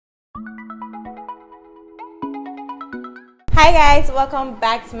Hi guys, welcome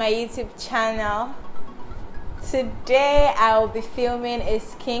back to my YouTube channel. Today I will be filming a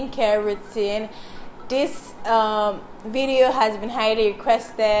skincare routine. This video has been highly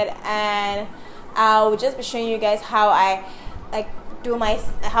requested, and I will just be showing you guys how I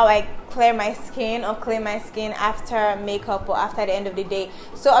clear my skin or clean my skin after makeup or after the end of the day.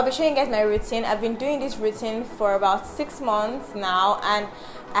 So I'll be showing you guys my routine. I've been doing this routine for about 6 months now, and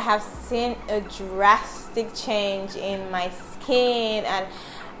I have seen a drastic change in my skin, and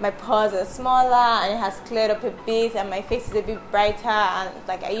my pores are smaller and it has cleared up a bit, and my face is a bit brighter, and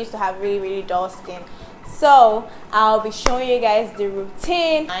like I used to have really dull skin. So I'll be showing you guys the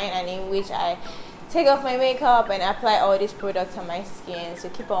routine and in which I take off my makeup and apply all these products on my skin. So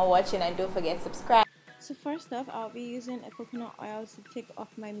keep on watching and don't forget to subscribe. So first off, I'll be using a coconut oil to take off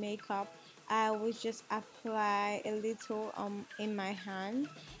my makeup. I will just apply a little in my hand,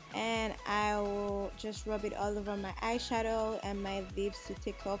 and I will just rub it all over my eyeshadow and my lips to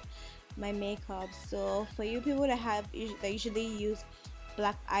take off my makeup. So for you people that usually use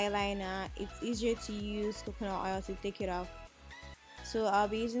black eyeliner, it's easier to use coconut oil to take it off. So I'll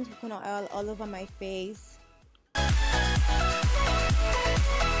be using coconut oil all over my face.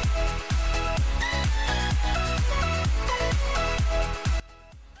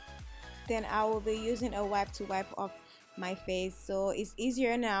 Then I will be using a wipe to wipe off my face. So it's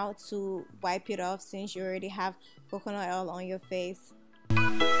easier now to wipe it off since you already have coconut oil on your face.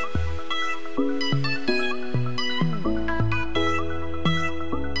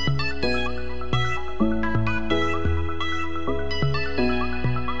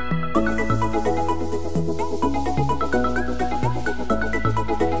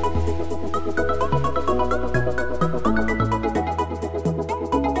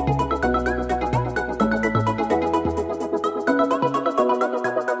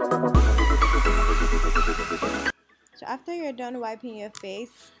 So after you're done wiping your face,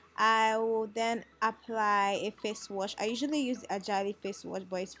 I will then apply a face wash. I usually use the AJALI face wash,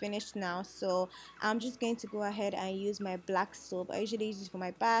 but it's finished now, so I'm just going to go ahead and use my black soap. I usually use it for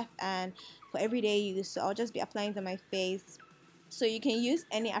my bath and for everyday use, so I'll just be applying it on my face. So you can use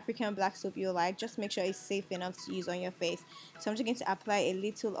any African black soap you like, just make sure it's safe enough to use on your face. So I'm just going to apply a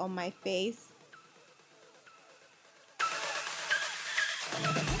little on my face.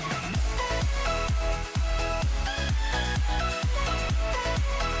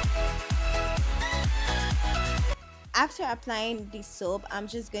 After applying the soap, I'm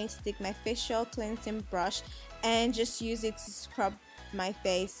just going to take my facial cleansing brush and just use it to scrub my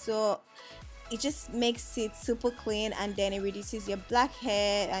face. So it just makes it super clean, and then it reduces your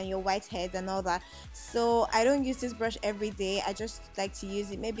blackhead and your whiteheads and all that. So I don't use this brush every day. I just like to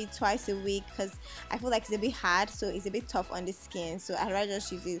use it maybe twice a week because I feel like it's a bit hard, so it's a bit tough on the skin. So I'd rather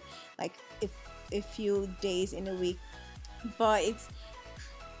just use it like a few days in a week. But it's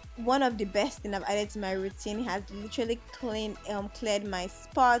one of the best things I've added to my routine. It has literally cleared my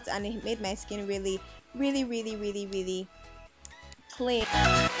spots, and it made my skin really clean.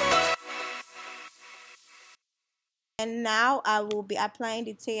 And now I will be applying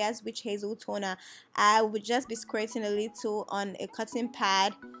the THAYERS Witch Hazel toner. I will just be squirting a little on a cotton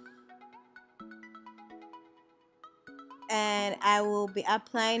pad, and I will be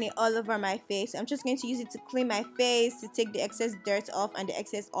applying it all over my face. I'm just going to use it to clean my face, to take the excess dirt off and the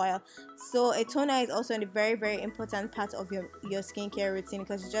excess oil. So a toner is also a very important part of your skincare routine,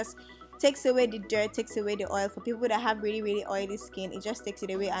 because it just takes away the dirt, takes away the oil. For people that have really oily skin, it just takes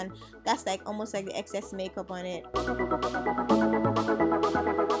it away, and that's like almost like the excess makeup on it.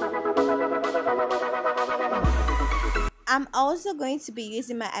 I'm also going to be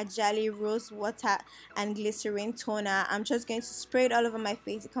using my AJALI rose water and glycerin toner. I'm just going to spray it all over my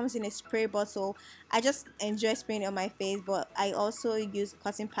face. It comes in a spray bottle. I just enjoy spraying it on my face, but I also use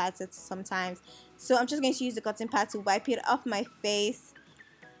cotton pads sometimes. So I'm just going to use the cotton pad to wipe it off my face.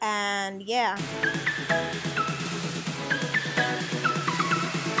 And yeah.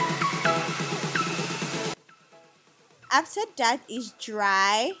 After that is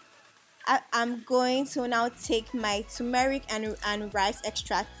dry, I'm going to now take my turmeric and rice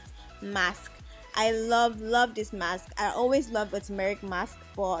extract mask. I love this mask. I always love a turmeric mask,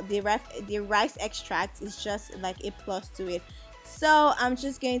 but the rice extract is just like a plus to it. So I'm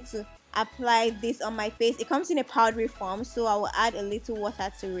just going to apply this on my face. It comes in a powdery form, so I will add a little water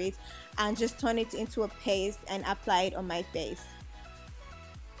to it and just turn it into a paste and apply it on my face.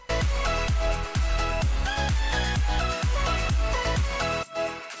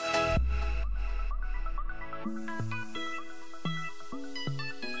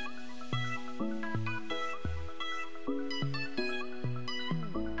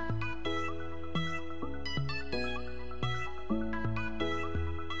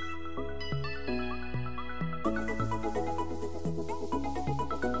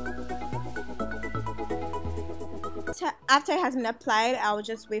 After it has been applied, I'll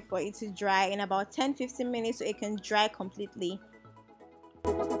just wait for it to dry in about 10-15 minutes so it can dry completely.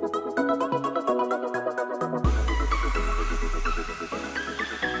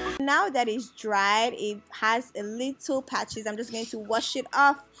 Now that it's dried, it has a little patches. I'm just going to wash it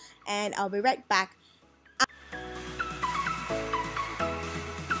off and I'll be right back.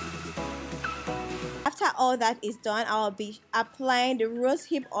 After all that is done, I'll be applying the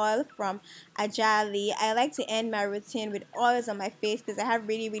rosehip oil from AJALI. I like to end my routine with oils on my face because I have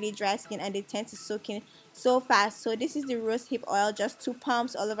really dry skin and they tend to soak in so fast. So this is the rosehip oil, just 2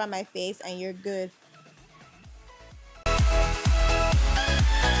 pumps all over my face and you're good.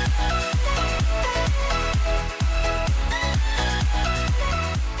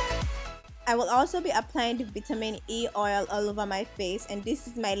 I will also be applying the vitamin E oil all over my face, and this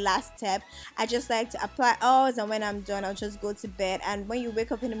is my last step. I just like to apply oils, and when I'm done I'll just go to bed, and when you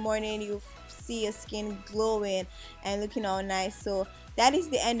wake up in the morning you see your skin glowing and looking all nice. So that is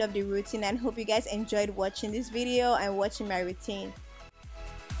the end of the routine, and hope you guys enjoyed watching this video and watching my routine.